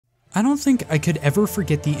I don't think I could ever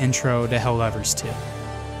forget the intro to Helldivers II.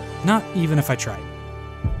 Not even if I tried.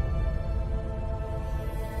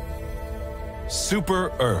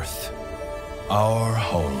 Super Earth, our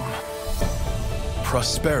home.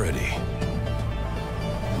 Prosperity.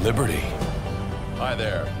 Liberty. Hi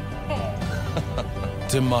there.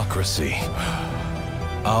 Democracy.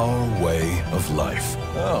 Our way of life.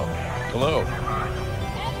 Oh, hello.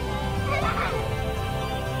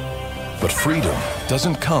 But freedom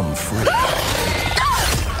doesn't come free.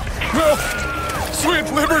 No!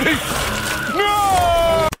 Sweet liberty!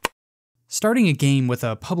 No! Starting a game with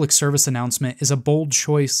a public service announcement is a bold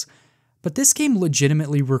choice, but this game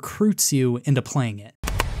legitimately recruits you into playing it.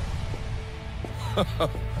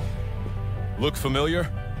 Look familiar?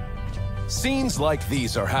 Scenes like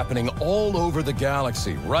these are happening all over the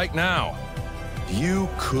galaxy right now. You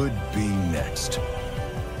could be next.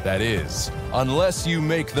 That is, unless you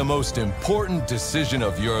make the most important decision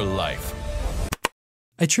of your life.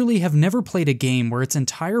 I truly have never played a game where its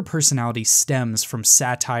entire personality stems from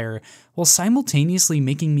satire, while simultaneously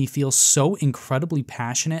making me feel so incredibly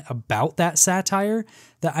passionate about that satire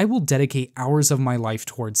that I will dedicate hours of my life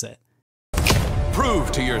towards it.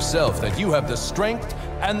 Prove to yourself that you have the strength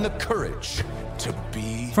and the courage to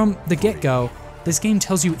be... From the get-go, this game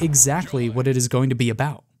tells you exactly what it is going to be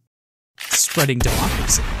about. Spreading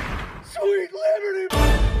democracy. Sweet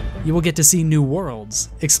liberty! You will get to see new worlds,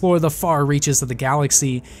 explore the far reaches of the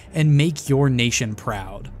galaxy, and make your nation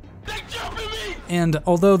proud. And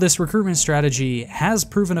although this recruitment strategy has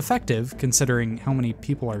proven effective, considering how many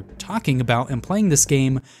people are talking about and playing this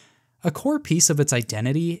game, a core piece of its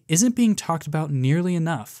identity isn't being talked about nearly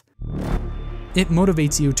enough. It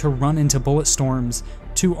motivates you to run into bullet storms,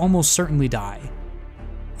 to almost certainly die.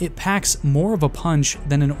 It packs more of a punch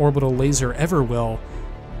than an orbital laser ever will.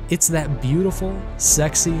 It's that beautiful,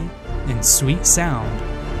 sexy, and sweet sound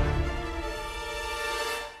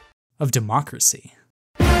of democracy.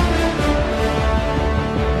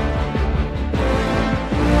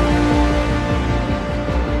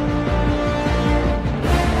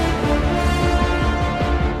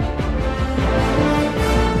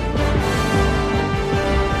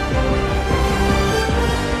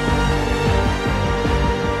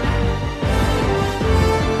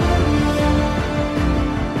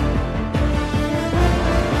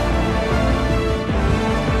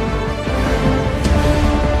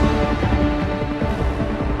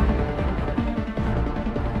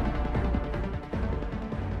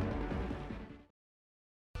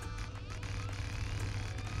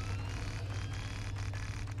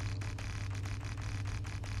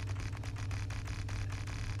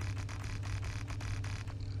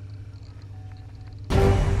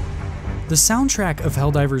 The soundtrack of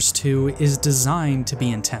Helldivers II is designed to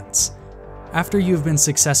be intense. After you've been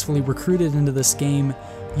successfully recruited into this game,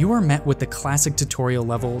 you are met with the classic tutorial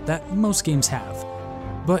level that most games have.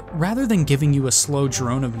 But rather than giving you a slow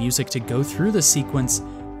drone of music to go through the sequence,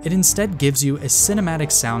 it instead gives you a cinematic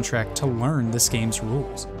soundtrack to learn this game's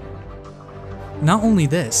rules. Not only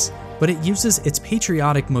this, but it uses its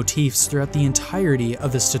patriotic motifs throughout the entirety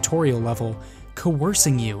of this tutorial level,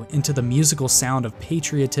 coercing you into the musical sound of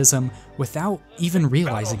patriotism without even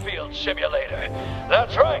realizing it. Battlefield simulator.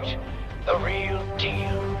 That's right. The real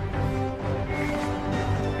deal.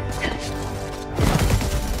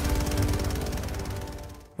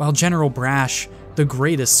 While General Brash, the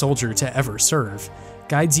greatest soldier to ever serve,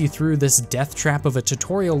 guides you through this death trap of a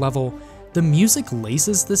tutorial level, the music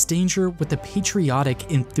laces this danger with a patriotic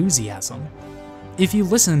enthusiasm. If you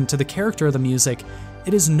listen to the character of the music,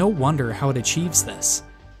 it is no wonder how it achieves this.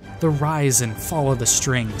 The rise and fall of the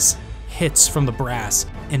strings, hits from the brass,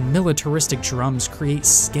 and militaristic drums create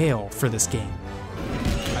scale for this game.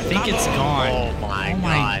 I think it's gone. Oh my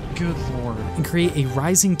god. Good lord. And create a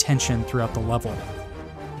rising tension throughout the level.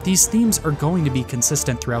 These themes are going to be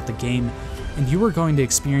consistent throughout the game, and you are going to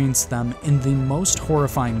experience them in the most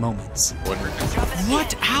horrifying moments.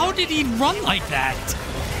 What? How did he run like that?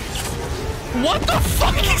 What the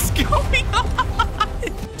fuck is going on?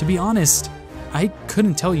 To be honest, I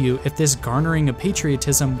couldn't tell you if this garnering of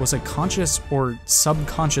patriotism was a conscious or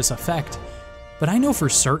subconscious effect, but I know for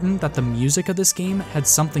certain that the music of this game had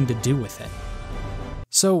something to do with it.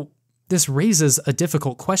 So, this raises a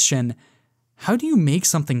difficult question: how do you make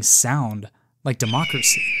something sound like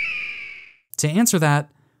democracy? To answer that,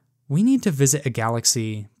 we need to visit a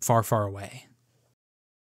galaxy far, far away.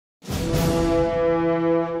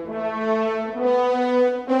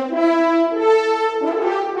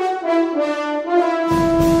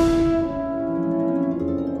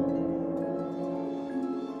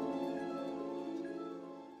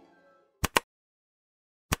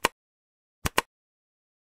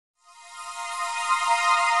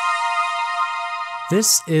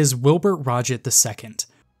 This is Wilbert Roget II,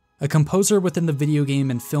 a composer within the video game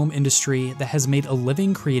and film industry that has made a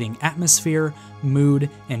living creating atmosphere, mood,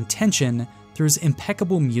 and tension through his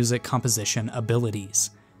impeccable music composition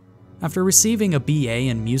abilities. After receiving a BA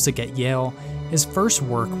in music at Yale, his first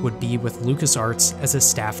work would be with LucasArts as a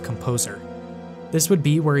staff composer. This would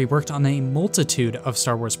be where he worked on a multitude of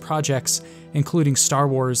Star Wars projects, including Star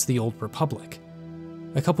Wars: The Old Republic.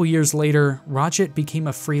 A couple years later, Roget became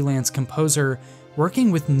a freelance composer,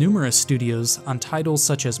 working with numerous studios on titles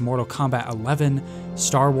such as Mortal Kombat 11,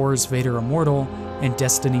 Star Wars: Vader Immortal, and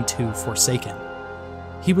Destiny 2: Forsaken.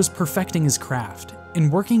 He was perfecting his craft,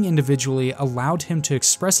 and working individually allowed him to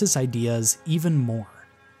express his ideas even more.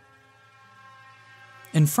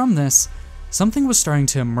 And from this, something was starting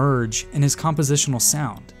to emerge in his compositional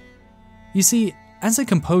sound. You see, as a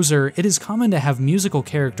composer, it is common to have musical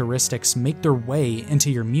characteristics make their way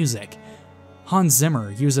into your music. Hans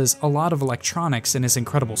Zimmer uses a lot of electronics in his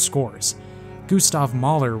incredible scores. Gustav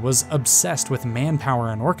Mahler was obsessed with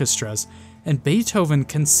manpower in orchestras, and Beethoven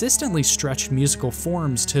consistently stretched musical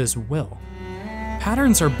forms to his will.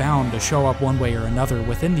 Patterns are bound to show up one way or another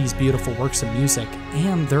within these beautiful works of music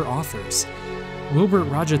and their authors. Wilbert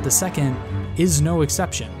Roget II is no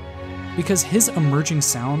exception, because his emerging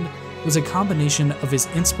sound was a combination of his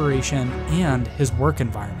inspiration and his work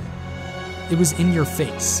environment. It was in your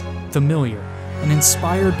face, familiar, and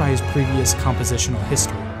inspired by his previous compositional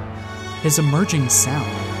history. His emerging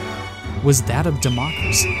sound was that of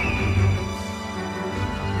democracy.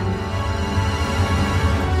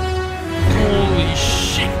 Holy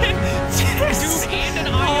shit! Dude, and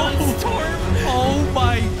an ion storm! Oh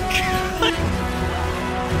my god!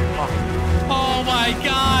 Oh my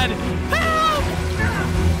god! Help!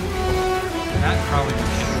 That probably would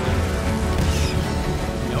kill him.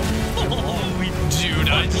 Nope. Holy dude,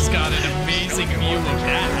 I just got an amazing view of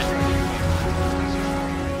that.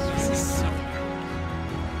 This is so...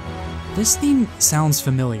 This theme sounds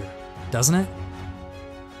familiar, doesn't it?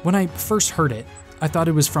 When I first heard it, I thought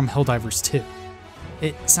it was from Helldivers II.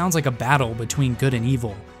 It sounds like a battle between good and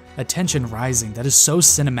evil, a tension rising that is so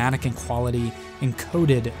cinematic in quality and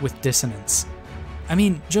coated with dissonance. I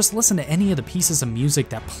mean, just listen to any of the pieces of music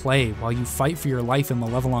that play while you fight for your life in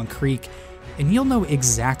Malevelon Creek, and you'll know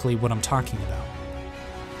exactly what I'm talking about.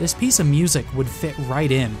 This piece of music would fit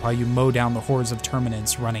right in while you mow down the hordes of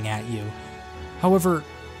Terminids running at you. However,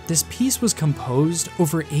 this piece was composed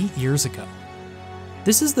over 8 years ago.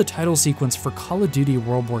 This is the title sequence for Call of Duty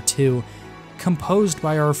World War II, composed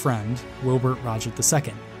by our friend, Wilbert Roget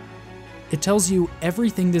II. It tells you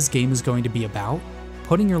everything this game is going to be about,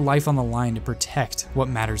 putting your life on the line to protect what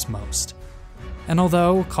matters most. And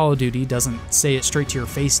although Call of Duty doesn't say it straight to your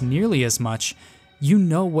face nearly as much, you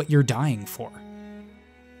know what you're dying for.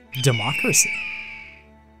 Democracy.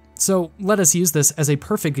 So let us use this as a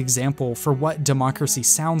perfect example for what democracy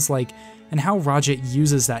sounds like and how Roget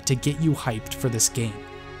uses that to get you hyped for this game.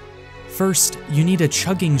 First, you need a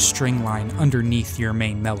chugging string line underneath your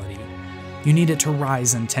main melody. You need it to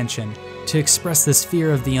rise in tension, to express this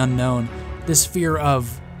fear of the unknown, this fear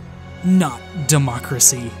of not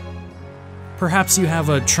democracy. Perhaps you have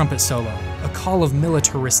a trumpet solo, a call of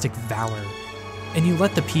militaristic valor, and you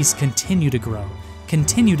let the piece continue to grow,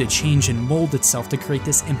 continue to change and mold itself to create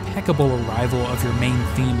this impeccable arrival of your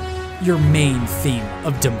main theme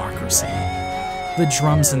of democracy. The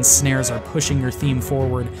drums and snares are pushing your theme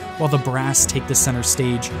forward, while the brass take the center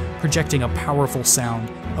stage, projecting a powerful sound,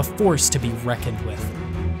 a force to be reckoned with.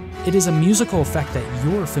 It is a musical effect that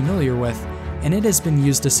you're familiar with, and it has been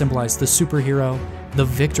used to symbolize the superhero, the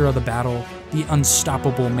victor of the battle, the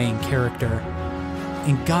unstoppable main character,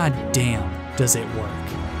 and goddamn does it work.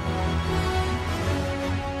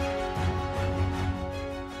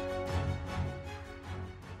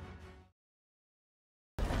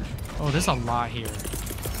 Oh, there's a lot here. It'd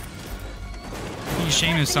be a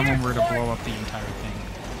shame if someone were to blow up the entire thing.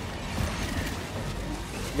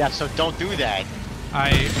 Yeah, so don't do that.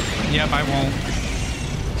 Yep, I won't.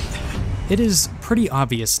 It is pretty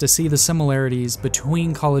obvious to see the similarities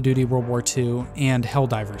between Call of Duty World War II and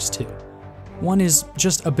Helldivers II. One is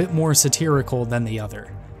just a bit more satirical than the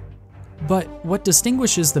other. But what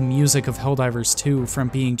distinguishes the music of Helldivers II from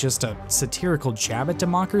being just a satirical jab at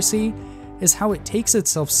democracy is how it takes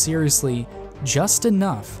itself seriously just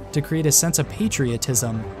enough to create a sense of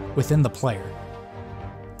patriotism within the player.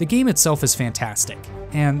 The game itself is fantastic,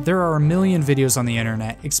 and there are a million videos on the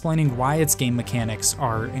internet explaining why its game mechanics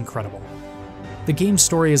are incredible. The game's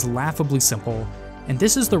story is laughably simple, and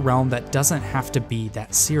this is the realm that doesn't have to be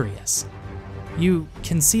that serious. You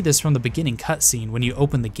can see this from the beginning cutscene when you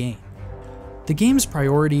open the game. The game's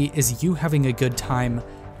priority is you having a good time,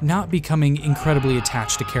 not becoming incredibly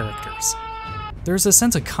attached to characters. There's a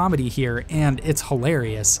sense of comedy here, and it's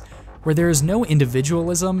hilarious, where there is no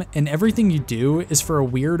individualism and everything you do is for a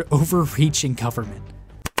weird, overreaching government.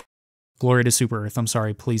 Glory to Super Earth, I'm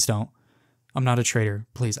sorry, please don't. I'm not a traitor,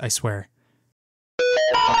 please, I swear.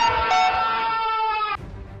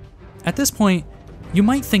 At this point, you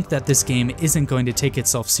might think that this game isn't going to take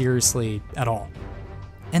itself seriously at all.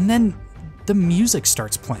 And then the music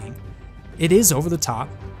starts playing. It is over the top,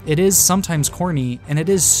 it is sometimes corny, and it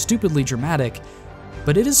is stupidly dramatic,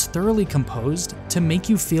 but it is thoroughly composed to make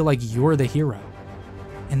you feel like you're the hero.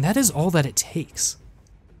 And that is all that it takes.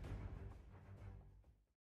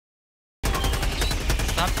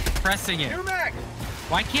 Stop pressing it.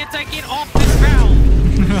 Why can't I get off this valve?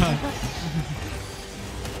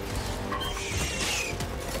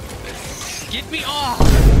 Get me off!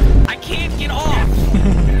 I can't get off!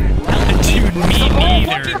 Dude, me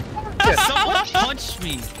neither. Someone punched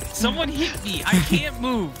me. Someone hit me. I can't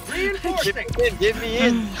move. Get me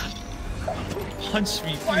in. Punch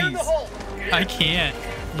me, please. I can't.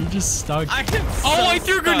 You're just stuck. I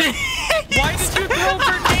threw grenades! Why did you throw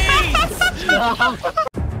grenades?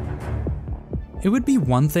 It would be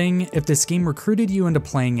one thing if this game recruited you into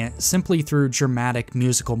playing it simply through dramatic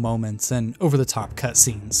musical moments and over-the-top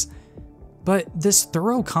cutscenes. But this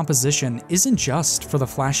thorough composition isn't just for the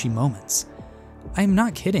flashy moments. I am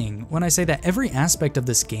not kidding when I say that every aspect of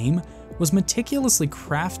this game was meticulously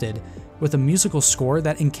crafted with a musical score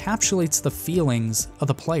that encapsulates the feelings of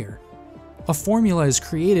the player. A formula is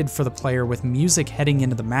created for the player with music heading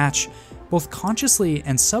into the match, both consciously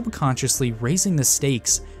and subconsciously raising the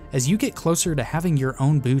stakes as you get closer to having your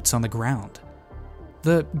own boots on the ground.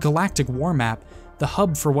 The Galactic War Map, the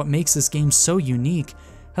hub for what makes this game so unique,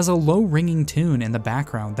 has a low ringing tune in the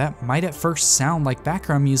background that might at first sound like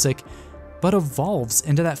background music, but evolves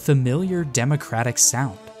into that familiar democratic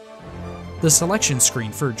sound. The selection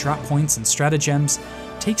screen for drop points and stratagems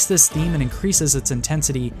takes this theme and increases its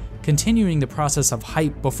intensity, continuing the process of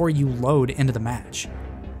hype before you load into the match.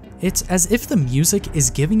 It's as if the music is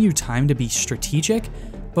giving you time to be strategic,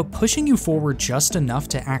 but pushing you forward just enough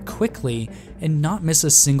to act quickly and not miss a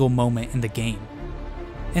single moment in the game.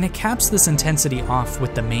 And it caps this intensity off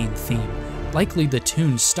with the main theme, likely the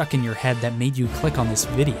tune stuck in your head that made you click on this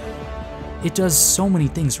video. It does so many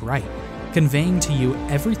things right, conveying to you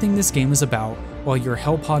everything this game is about while your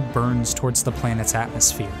Hellpod burns towards the planet's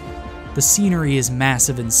atmosphere. The scenery is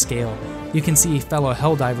massive in scale, you can see fellow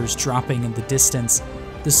Helldivers dropping in the distance,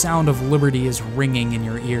 the sound of liberty is ringing in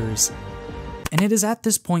your ears. And it is at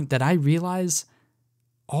this point that I realize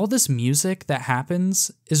all this music that happens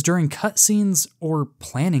is during cutscenes or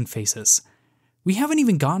planning phases. We haven't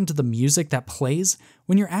even gotten to the music that plays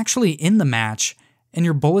when you're actually in the match and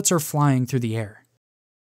your bullets are flying through the air.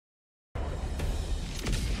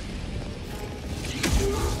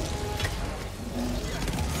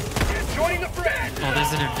 Oh,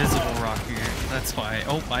 there's an invisible rock here. That's why.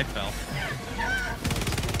 Oh, I fell.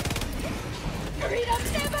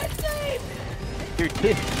 Dude,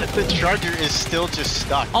 the charger is still just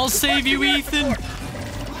stuck. I'll save you, Ethan!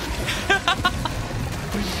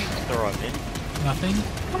 Throw him in. Nothing?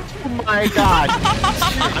 Oh my god!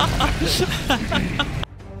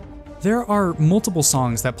 There are multiple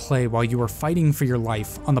songs that play while you are fighting for your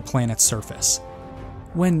life on the planet's surface.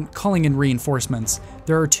 When calling in reinforcements,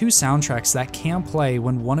 there are two soundtracks that can play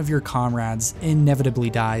when one of your comrades inevitably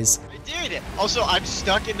dies. Dude, also I'm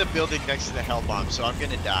stuck in the building next to the hell bomb, so I'm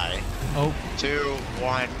gonna die. Oh. 2,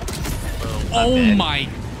 1. Boom. Oh my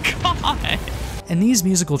god! And these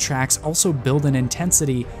musical tracks also build an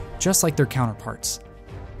intensity just like their counterparts.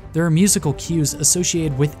 There are musical cues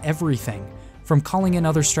associated with everything, from calling in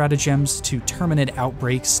other stratagems to Terminid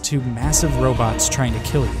outbreaks to massive robots trying to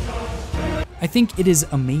kill you. I think it is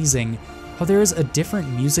amazing how there is a different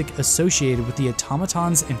music associated with the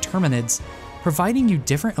automatons and Terminids, providing you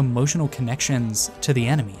different emotional connections to the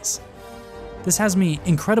enemies. This has me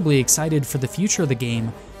incredibly excited for the future of the game,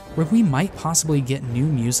 where we might possibly get new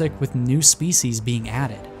music with new species being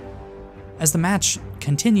added. As the match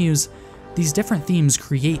continues, these different themes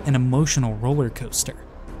create an emotional roller coaster.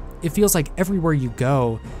 It feels like everywhere you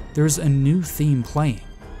go, there's a new theme playing.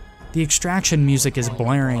 The extraction music is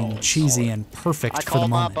blaring, cheesy, and perfect for the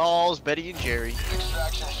moment. I call my balls Betty and Jerry.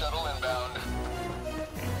 Extraction shuttle inbound.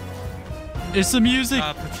 It's the music!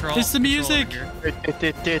 It's the music!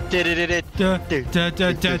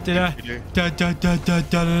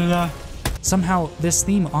 Somehow, this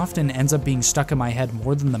theme often ends up being stuck in my head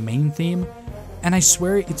more than the main theme, and I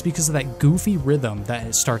swear it's because of that goofy rhythm that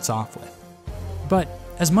it starts off with. But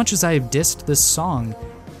as much as I have dissed this song,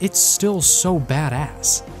 it's still so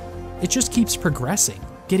badass. It just keeps progressing,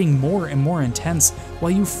 getting more and more intense while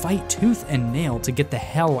you fight tooth and nail to get the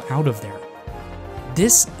hell out of there.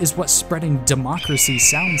 This is what spreading democracy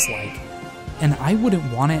sounds like, and I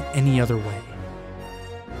wouldn't want it any other way.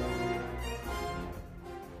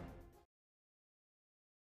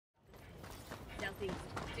 Southeast,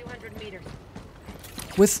 200 meters.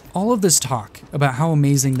 With all of this talk about how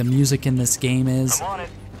amazing the music in this game is,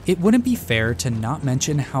 it wouldn't be fair to not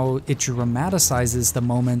mention how it dramatizes the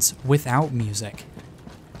moments without music.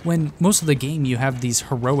 When most of the game you have these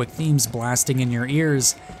heroic themes blasting in your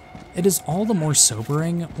ears, it is all the more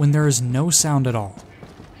sobering when there is no sound at all.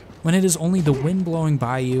 When it is only the wind blowing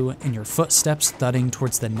by you and your footsteps thudding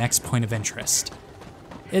towards the next point of interest.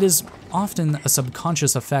 It is often a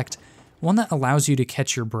subconscious effect, one that allows you to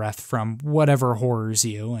catch your breath from whatever horrors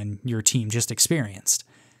you and your team just experienced.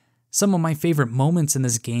 Some of my favorite moments in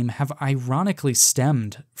this game have ironically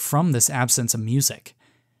stemmed from this absence of music.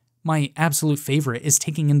 My absolute favorite is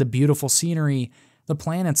taking in the beautiful scenery, the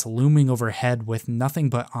planets looming overhead with nothing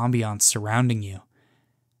but ambiance surrounding you.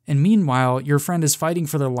 And meanwhile, your friend is fighting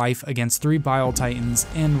for their life against 3 Bile Titans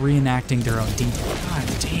and reenacting their own deed. God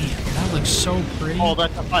damn, that looks so pretty. Oh,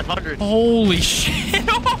 that's a 500. Holy shit.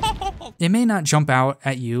 It may not jump out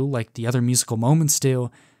at you like the other musical moments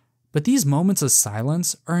do, but these moments of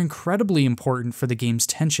silence are incredibly important for the game's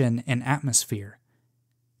tension and atmosphere.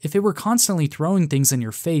 If it were constantly throwing things in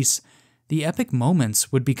your face, the epic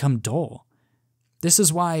moments would become dull. This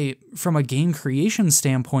is why, from a game creation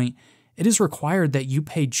standpoint, it is required that you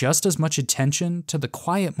pay just as much attention to the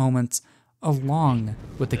quiet moments along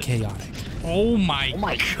with the chaotic. Oh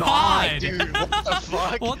my god! Dude, what the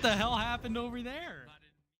fuck? What the hell happened over there?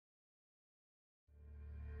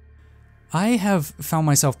 I have found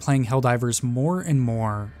myself playing Helldivers more and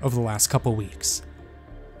more over the last couple weeks.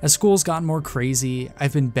 As school's gotten more crazy,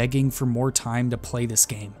 I've been begging for more time to play this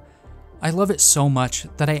game. I love it so much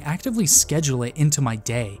that I actively schedule it into my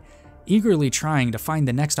day, eagerly trying to find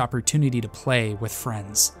the next opportunity to play with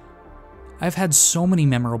friends. I've had so many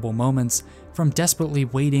memorable moments, from desperately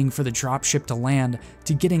waiting for the dropship to land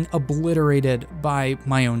to getting obliterated by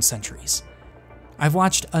my own sentries. I've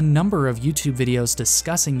watched a number of YouTube videos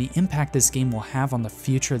discussing the impact this game will have on the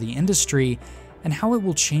future of the industry and how it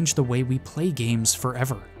will change the way we play games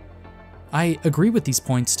forever. I agree with these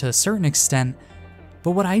points to a certain extent,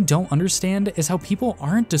 but what I don't understand is how people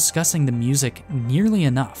aren't discussing the music nearly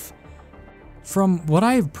enough. From what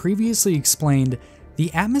I have previously explained,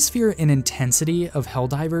 the atmosphere and intensity of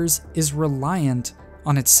Helldivers is reliant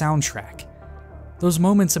on its soundtrack. Those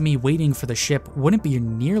moments of me waiting for the ship wouldn't be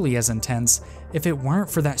nearly as intense if it weren't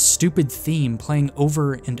for that stupid theme playing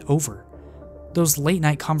over and over. Those late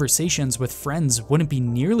night conversations with friends wouldn't be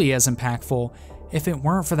nearly as impactful if it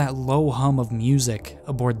weren't for that low hum of music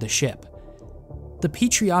aboard the ship. The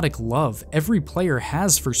patriotic love every player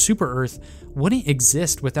has for Super Earth wouldn't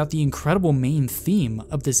exist without the incredible main theme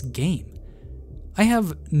of this game. I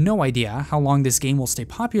have no idea how long this game will stay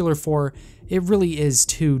popular for, it really is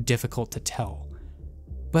too difficult to tell.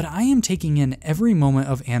 But I am taking in every moment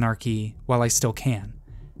of anarchy while I still can.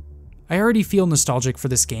 I already feel nostalgic for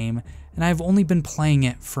this game, and I have only been playing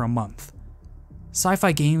it for a month.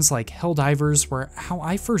 Sci-fi games like Helldivers were how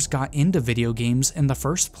I first got into video games in the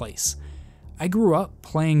first place. I grew up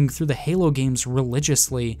playing through the Halo games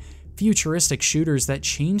religiously, futuristic shooters that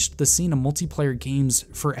changed the scene of multiplayer games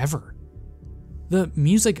forever. The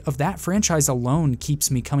music of that franchise alone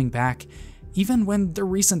keeps me coming back, even when the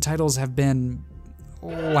recent titles have been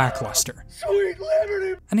lackluster. Sweet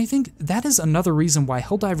liberty! And I think that is another reason why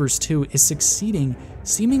Helldivers 2 is succeeding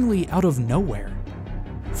seemingly out of nowhere.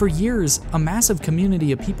 For years, a massive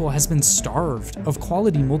community of people has been starved of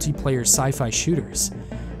quality multiplayer sci-fi shooters.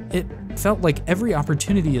 It felt like every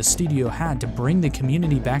opportunity a studio had to bring the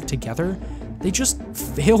community back together, they just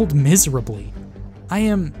failed miserably. I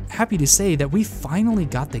am happy to say that we finally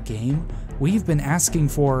got the game we've been asking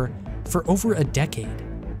for over a decade.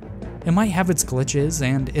 It might have its glitches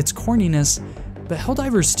and its corniness, but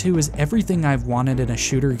Helldivers 2 is everything I've wanted in a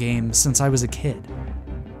shooter game since I was a kid.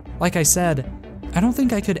 Like I said, I don't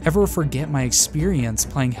think I could ever forget my experience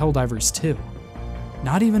playing Helldivers 2.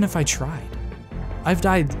 Not even if I tried. I've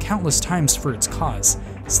died countless times for its cause,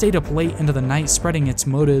 stayed up late into the night spreading its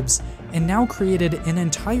motives, and now created an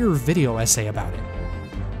entire video essay about it.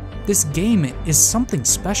 This game is something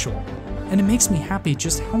special, and it makes me happy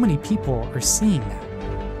just how many people are seeing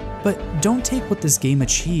that. But don't take what this game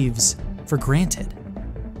achieves for granted.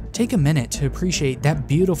 Take a minute to appreciate that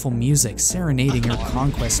beautiful music serenading your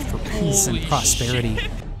conquest for peace and prosperity.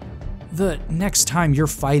 The next time you're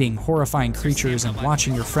fighting horrifying creatures and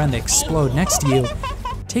watching your friend explode next to you,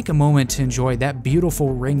 Take a moment to enjoy that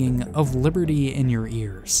beautiful ringing of liberty in your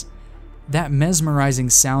ears. That mesmerizing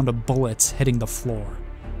sound of bullets hitting the floor.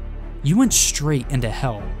 You went straight into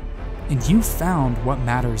hell, and you found what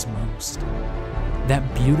matters most.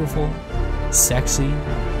 That beautiful, sexy,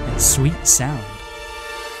 and sweet sound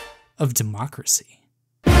of democracy.